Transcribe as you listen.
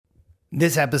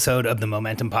This episode of the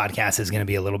Momentum Podcast is going to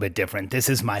be a little bit different. This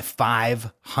is my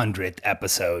 500th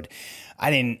episode. I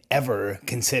didn't ever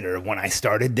consider when I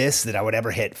started this that I would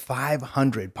ever hit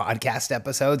 500 podcast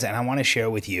episodes, and I want to share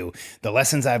with you the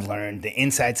lessons I've learned, the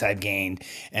insights I've gained,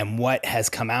 and what has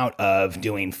come out of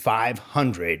doing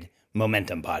 500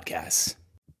 Momentum Podcasts.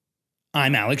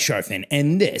 I'm Alex Sharfin,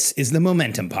 and this is the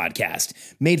Momentum Podcast,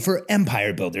 made for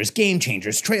empire builders, game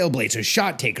changers, trailblazers,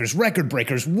 shot takers, record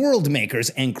breakers, world makers,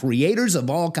 and creators of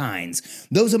all kinds.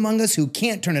 Those among us who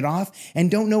can't turn it off and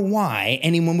don't know why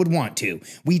anyone would want to.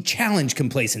 We challenge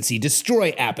complacency,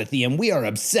 destroy apathy, and we are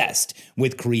obsessed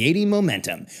with creating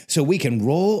momentum so we can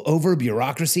roll over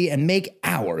bureaucracy and make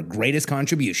our greatest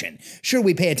contribution. Sure,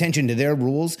 we pay attention to their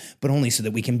rules, but only so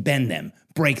that we can bend them,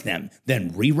 break them,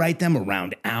 then rewrite them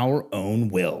around our own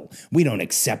will. We don't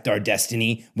accept our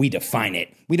destiny, we define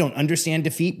it. We don't understand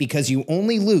defeat because you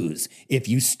only lose if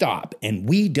you stop, and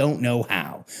we don't know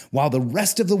how. While the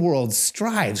rest of the world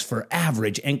strives for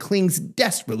average and clings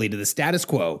desperately to the status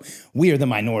quo, we are the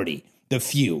minority, the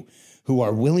few, who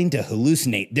are willing to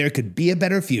hallucinate there could be a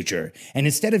better future. And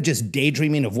instead of just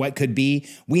daydreaming of what could be,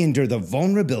 we endure the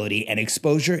vulnerability and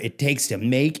exposure it takes to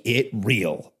make it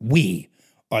real. We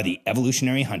are the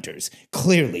evolutionary hunters,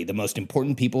 clearly the most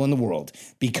important people in the world,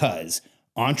 because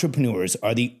entrepreneurs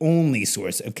are the only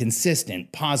source of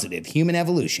consistent, positive human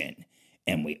evolution,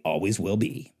 and we always will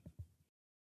be.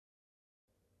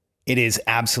 It is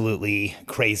absolutely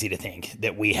crazy to think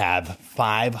that we have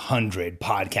 500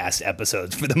 podcast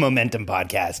episodes for the Momentum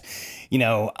Podcast. You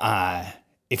know,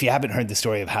 if you haven't heard the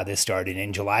story of how this started,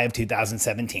 in July of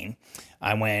 2017,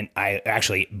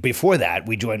 before that,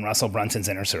 we joined Russell Brunson's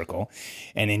Inner Circle.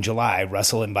 And in July,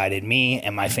 Russell invited me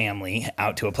and my family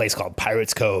out to a place called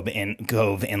Pirates Cove in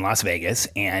Las Vegas.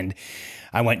 And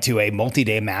I went to a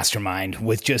multi-day mastermind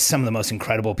with just some of the most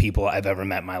incredible people I've ever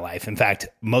met in my life. In fact,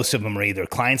 most of them are either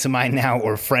clients of mine now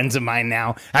or friends of mine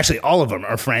now. Actually, all of them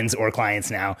are friends or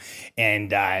clients now,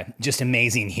 and just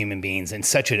amazing human beings. And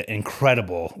such an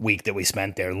incredible week that we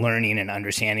spent there learning and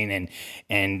understanding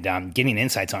and getting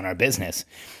insights on our business.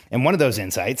 And one of those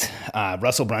insights,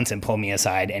 Russell Brunson pulled me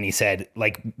aside and he said,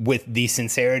 like, with the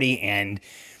sincerity and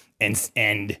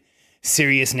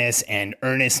seriousness and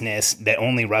earnestness that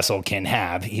only Russell can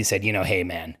have, he said, hey,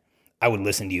 man, I would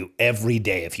listen to you every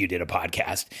day if you did a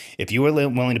podcast. If you were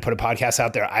willing to put a podcast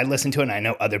out there, I'd listen to it, and I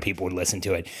know other people would listen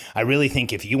to it. I really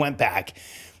think if you went back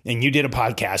and you did a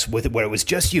podcast where it was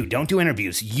just you, don't do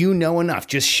interviews, you know enough,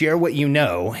 just share what you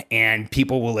know, and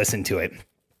people will listen to it.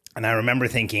 And I remember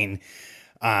thinking,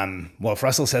 well, if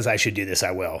Russell says I should do this,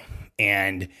 I will.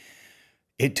 And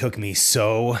it took me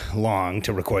so long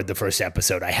to record the first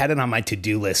episode. I had it on my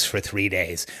to-do list for 3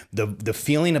 days. The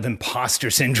feeling of imposter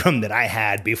syndrome that I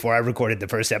had before I recorded the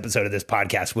first episode of this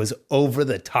podcast was over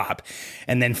the top.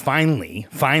 And then finally,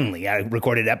 I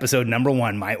recorded episode number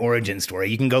 1, my origin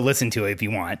story. You can go listen to it if you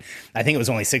want. I think it was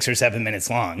only 6 or 7 minutes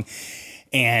long.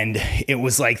 And it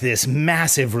was like this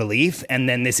massive relief. And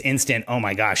then this instant, oh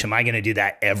my gosh, am I going to do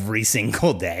that every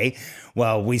single day?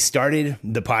 Well, we started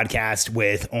the podcast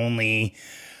with only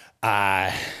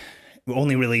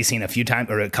releasing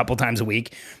a couple times a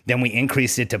week. Then we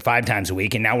increased it to 5 times a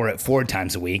week. And now we're at 4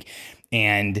 times a week.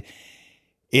 And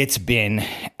it's been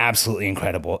absolutely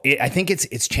incredible. I think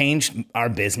it's changed our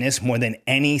business more than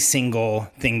any single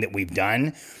thing that we've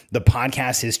done. The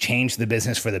podcast has changed the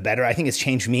business for the better. I think it's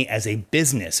changed me as a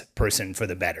business person for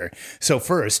the better. So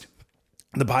first,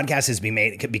 the podcast has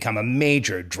become a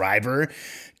major driver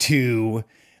to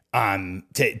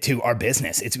our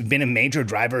business. It's been a major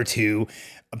driver to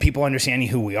people understanding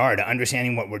who we are, to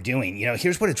understanding what we're doing.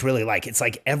 Here's what it's really like. It's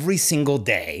like every single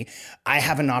day I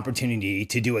have an opportunity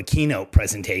to do a keynote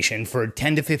presentation for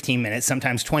 10 to 15 minutes,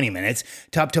 sometimes 20 minutes,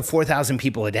 to up to 4,000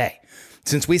 people a day.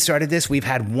 Since we started this, we've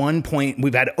had over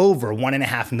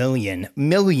 1.5 million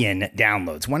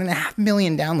downloads. 1.5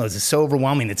 million downloads is so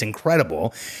overwhelming. It's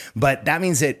incredible. But that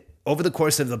means that over the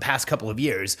course of the past couple of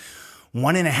years,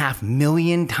 1.5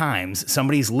 million times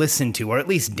somebody's listened to or at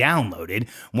least downloaded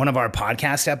one of our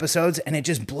podcast episodes, and it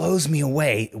just blows me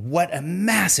away what a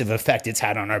massive effect it's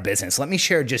had on our business. Let me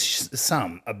share just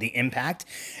some of the impact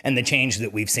and the change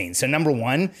that we've seen. So number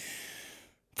 1,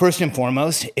 first and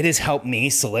foremost, it has helped me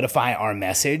solidify our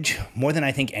message more than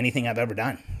I think anything I've ever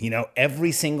done.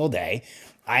 Every single day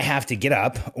I have to get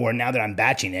up, or now that I'm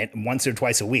batching it once or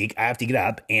twice a week, I have to get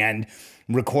up and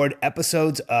record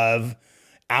episodes of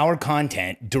our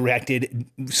content directed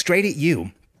straight at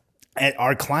you at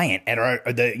our client, at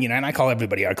and I call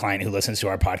everybody our client who listens to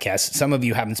our podcast. Some of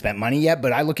you haven't spent money yet,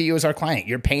 but I look at you as our client.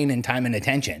 You're paying in time and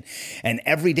attention. And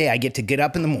every day I get to get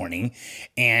up in the morning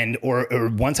or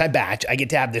once I batch, I get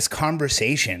to have this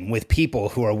conversation with people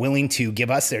who are willing to give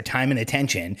us their time and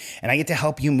attention. And I get to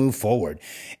help you move forward.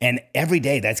 And every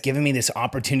day that's given me this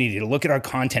opportunity to look at our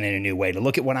content in a new way, to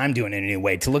look at what I'm doing in a new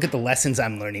way, to look at the lessons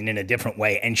I'm learning in a different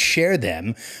way and share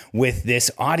them with this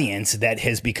audience that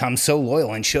has become so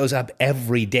loyal and shows up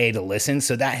every day to listen.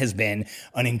 So that has been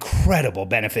an incredible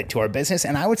benefit to our business.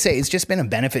 And I would say it's just been a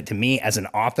benefit to me as an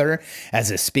author,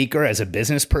 as a speaker, as a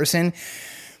business person.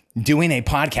 Doing a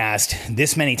podcast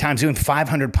this many times, doing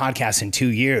 500 podcasts in 2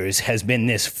 years has been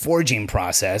this forging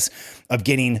process of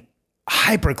getting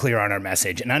hyper clear on our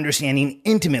message and understanding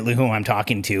intimately who I'm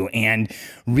talking to and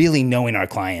really knowing our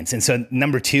clients. And so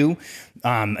number two,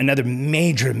 another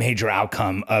major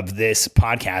outcome of this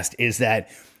podcast is that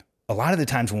a lot of the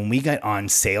times when we get on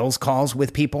sales calls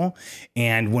with people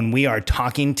and when we are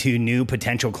talking to new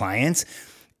potential clients,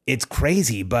 it's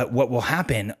crazy. But what will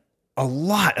happen a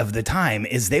lot of the time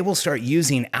is they will start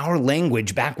using our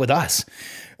language back with us.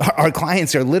 Our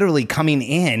clients are literally coming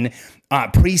in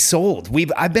pre-sold.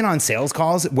 I've been on sales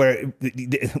calls where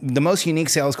the most unique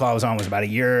sales call I was on was about a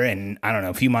year and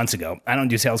a few months ago. I don't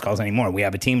do sales calls anymore. We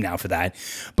have a team now for that.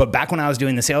 But back when I was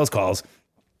doing the sales calls,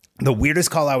 the weirdest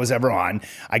call I was ever on,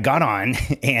 I got on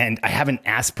and I haven't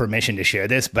asked permission to share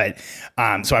this, but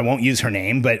so I won't use her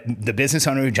name, but the business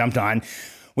owner who jumped on,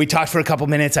 we talked for a couple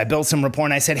minutes. I built some rapport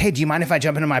and I said, hey, do you mind if I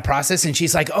jump into my process? And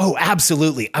she's like, oh,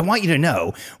 absolutely. I want you to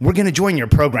know we're going to join your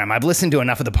program. I've listened to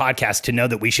enough of the podcast to know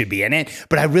that we should be in it,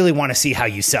 but I really want to see how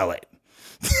you sell it.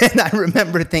 And I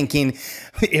remember thinking,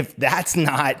 if that's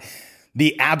not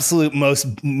the absolute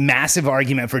most massive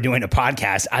argument for doing a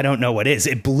podcast, I don't know what is.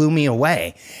 It blew me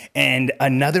away. And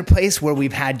another place where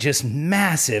we've had just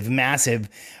massive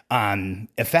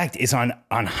effect is on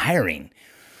hiring.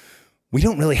 We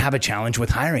don't really have a challenge with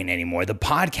hiring anymore. The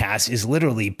podcast is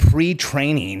literally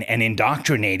pre-training and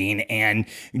indoctrinating and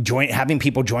having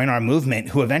people join our movement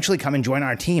who eventually come and join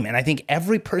our team. And I think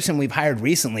every person we've hired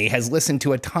recently has listened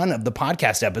to a ton of the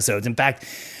podcast episodes. In fact,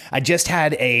 I just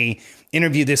had a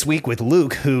interview this week with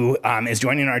Luke, who is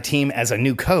joining our team as a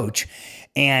new coach.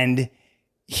 And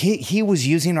he was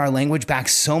using our language back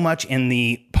so much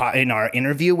in our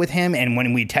interview with him, and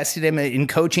when we tested him in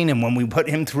coaching, and when we put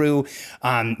him through,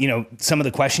 some of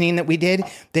the questioning that we did,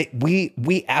 that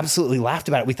we absolutely laughed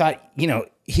about it. We thought,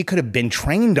 he could have been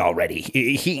trained already.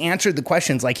 He answered the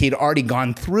questions like he'd already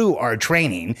gone through our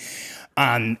training,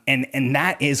 and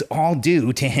that is all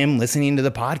due to him listening to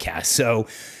the podcast. So,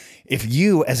 if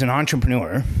you as an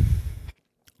entrepreneur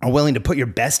are willing to put your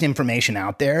best information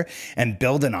out there and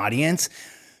build an audience,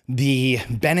 the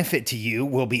benefit to you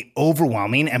will be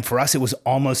overwhelming. And for us, it was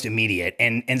almost immediate.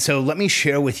 And so let me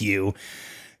share with you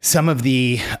some of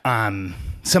the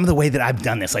way that I've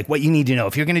done this, like what you need to know.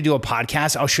 If you're going to do a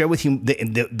podcast, I'll share with you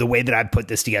the way that I've put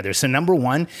this together. So number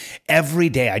one, every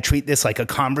day I treat this like a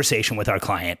conversation with our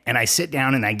client, and I sit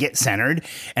down and I get centered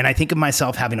and I think of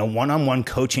myself having a one-on-one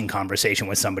coaching conversation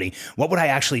with somebody. What would I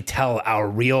actually tell our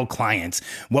real clients?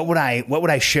 What would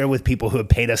I share with people who have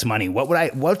paid us money?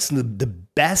 What's the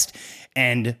best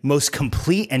and most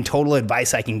complete and total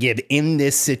advice I can give in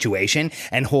this situation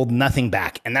and hold nothing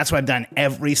back? And that's what I've done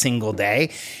every single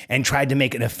day and tried to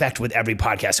make an effect with every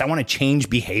podcast. I want to change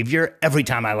behavior every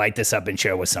time I light this up and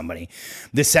share with somebody.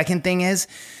 The second thing is,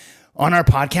 on our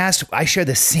podcast, I share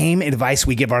the same advice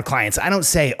we give our clients. I don't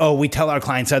say, oh, we tell our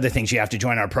clients other things, you have to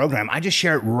join our program. I just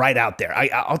share it right out there.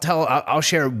 I'll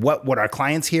share what our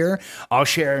clients hear. I'll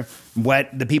share what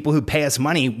the people who pay us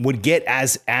money would get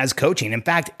as coaching. In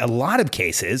fact, a lot of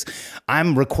cases,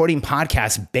 I'm recording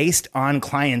podcasts based on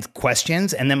clients'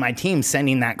 questions, and then my team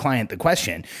sending that client the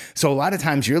question. So a lot of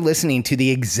times you're listening to the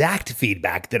exact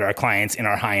feedback that our clients in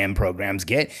our high-end programs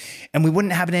get, and we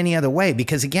wouldn't have it any other way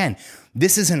because, again,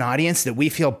 this is an audience that we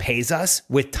feel pays us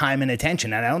with time and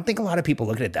attention. And I don't think a lot of people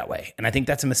look at it that way. And I think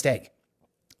that's a mistake.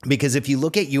 Because if you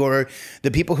look at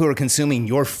the people who are consuming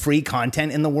your free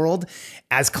content in the world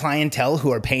as clientele who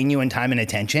are paying you in time and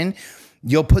attention,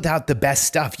 you'll put out the best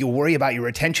stuff. You'll worry about your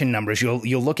retention numbers.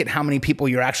 You'll look at how many people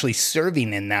you're actually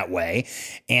serving in that way.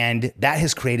 And that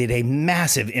has created a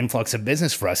massive influx of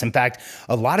business for us. In fact,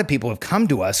 a lot of people have come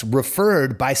to us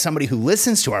referred by somebody who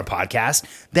listens to our podcast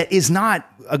that is not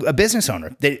a business owner,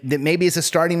 that maybe is a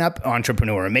starting up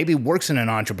entrepreneur, or maybe works in an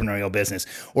entrepreneurial business,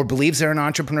 or believes they're an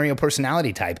entrepreneurial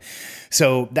personality type.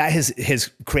 So that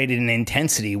has created an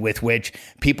intensity with which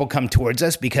people come towards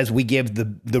us because we give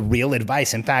the real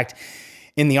advice. In fact,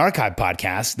 In the archive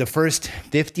podcast, the first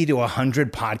 50 to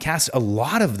 100 podcasts, a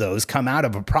lot of those come out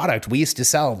of a product we used to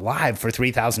sell live for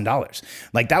 $3,000.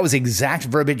 Like that was exact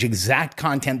verbiage, exact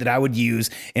content that I would use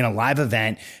in a live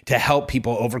event to help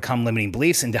people overcome limiting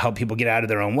beliefs and to help people get out of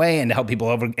their own way and to help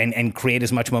people and create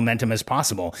as much momentum as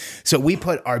possible. So we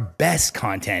put our best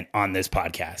content on this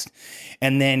podcast.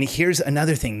 And then here's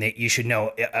another thing that you should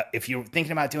know. If you're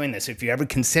thinking about doing this, if you ever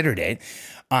considered it,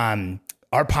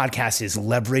 our podcast is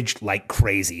leveraged like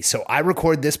crazy. So I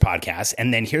record this podcast,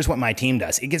 and then here's what my team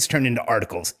does. It gets turned into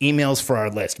articles, emails for our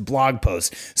list, blog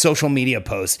posts, social media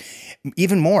posts,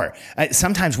 even more.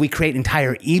 Sometimes we create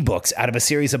entire ebooks out of a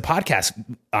series of podcast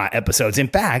episodes. In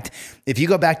fact, if you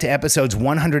go back to episodes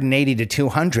 180 to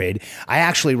 200, I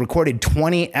actually recorded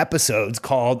 20 episodes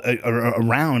called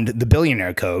around the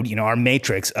billionaire code, our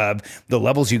matrix of the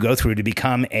levels you go through to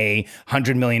become a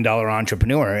 $100 million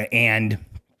entrepreneur. And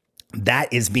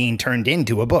that is being turned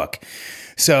into a book.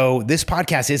 So this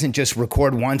podcast isn't just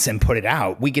record once and put it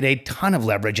out. We get a ton of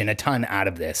leverage and a ton out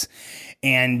of this.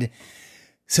 And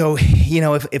so,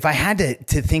 if I had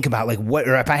to think about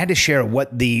if I had to share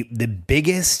what the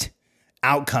biggest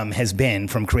outcome has been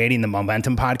from creating the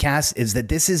Momentum Podcast, is that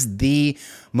this is the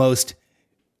most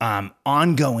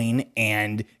ongoing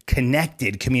and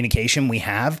connected communication we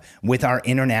have with our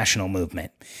international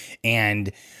movement.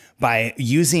 And by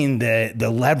using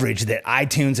the leverage that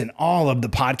iTunes and all of the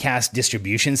podcast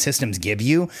distribution systems give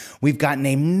you, we've gotten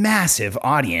a massive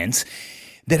audience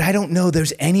that I don't know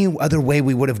there's any other way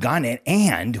we would have gotten it.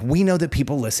 And we know that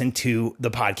people listen to the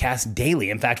podcast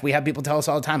daily. In fact, we have people tell us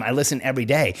all the time, I listen every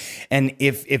day. And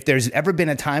if there's ever been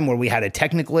a time where we had a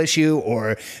technical issue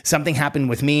or something happened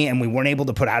with me and we weren't able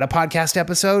to put out a podcast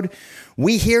episode,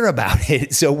 we hear about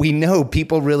it. So we know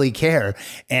people really care.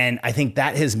 And I think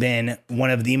that has been one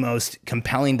of the most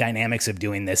compelling dynamics of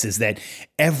doing this, is that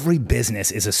every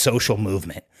business is a social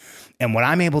movement. And what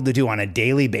I'm able to do on a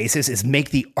daily basis is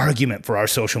make the argument for our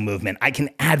social movement. I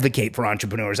can advocate for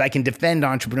entrepreneurs. I can defend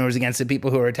entrepreneurs against the people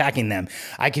who are attacking them.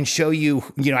 I can show you,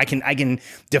 I can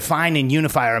define and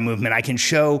unify our movement. I can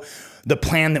show the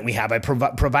plan that we have. I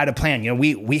provide a plan.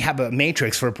 We have a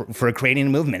matrix for creating a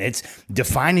movement. It's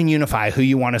define and unify who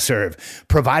you want to serve.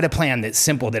 Provide a plan that's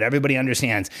simple, that everybody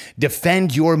understands.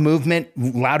 Defend your movement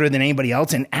louder than anybody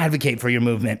else and advocate for your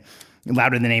movement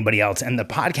louder than anybody else. And the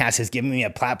podcast has given me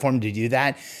a platform to do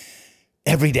that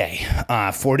every day,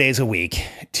 4 days a week,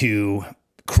 to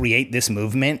create this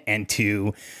movement and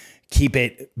to keep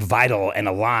it vital and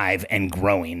alive and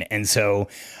growing. And so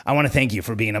I want to thank you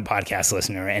for being a podcast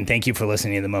listener, and thank you for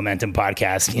listening to the Momentum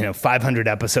Podcast. 500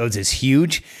 episodes is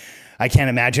huge. I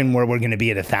can't imagine where we're going to be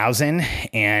at 1,000.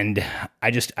 And I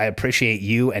appreciate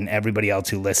you and everybody else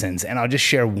who listens. And I'll just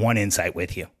share one insight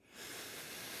with you.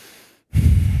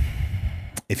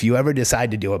 If you ever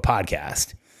decide to do a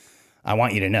podcast, I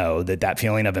want you to know that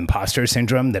feeling of imposter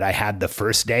syndrome that I had the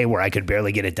first day where I could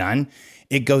barely get it done,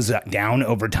 it goes down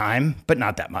over time, but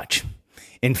not that much.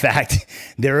 In fact,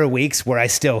 there are weeks where I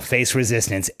still face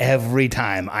resistance every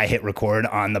time I hit record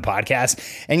on the podcast.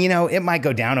 And, it might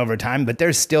go down over time, but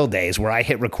there's still days where I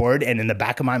hit record and in the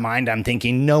back of my mind, I'm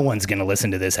thinking no one's going to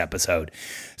listen to this episode.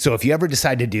 So if you ever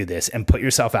decide to do this and put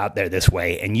yourself out there this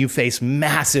way and you face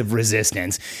massive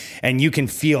resistance and you can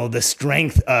feel the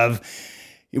strength of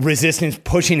resistance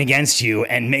pushing against you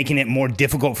and making it more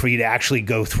difficult for you to actually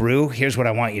go through, here's what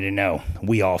I want you to know.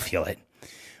 We all feel it.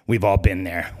 We've all been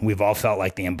there. We've all felt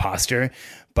like the imposter,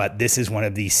 but this is one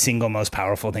of the single most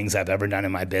powerful things I've ever done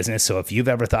in my business. So if you've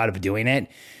ever thought of doing it,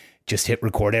 just hit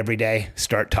record every day,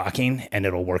 start talking, and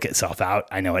it'll work itself out.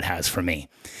 I know it has for me.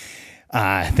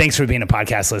 Thanks for being a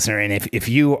podcast listener. And if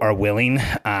you are willing,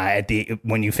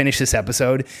 when you finish this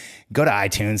episode, go to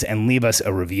iTunes and leave us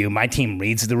a review. My team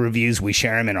reads the reviews. We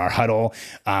share them in our huddle.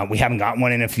 We haven't gotten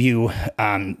one in a few,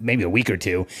 maybe a week or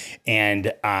two.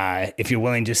 And if you're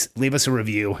willing, just leave us a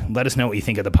review. Let us know what you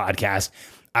think of the podcast.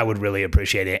 I would really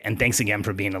appreciate it. And thanks again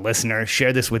for being a listener.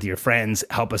 Share this with your friends.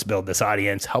 Help us build this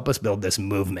audience. Help us build this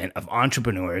movement of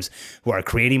entrepreneurs who are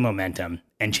creating momentum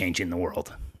and changing the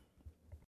world.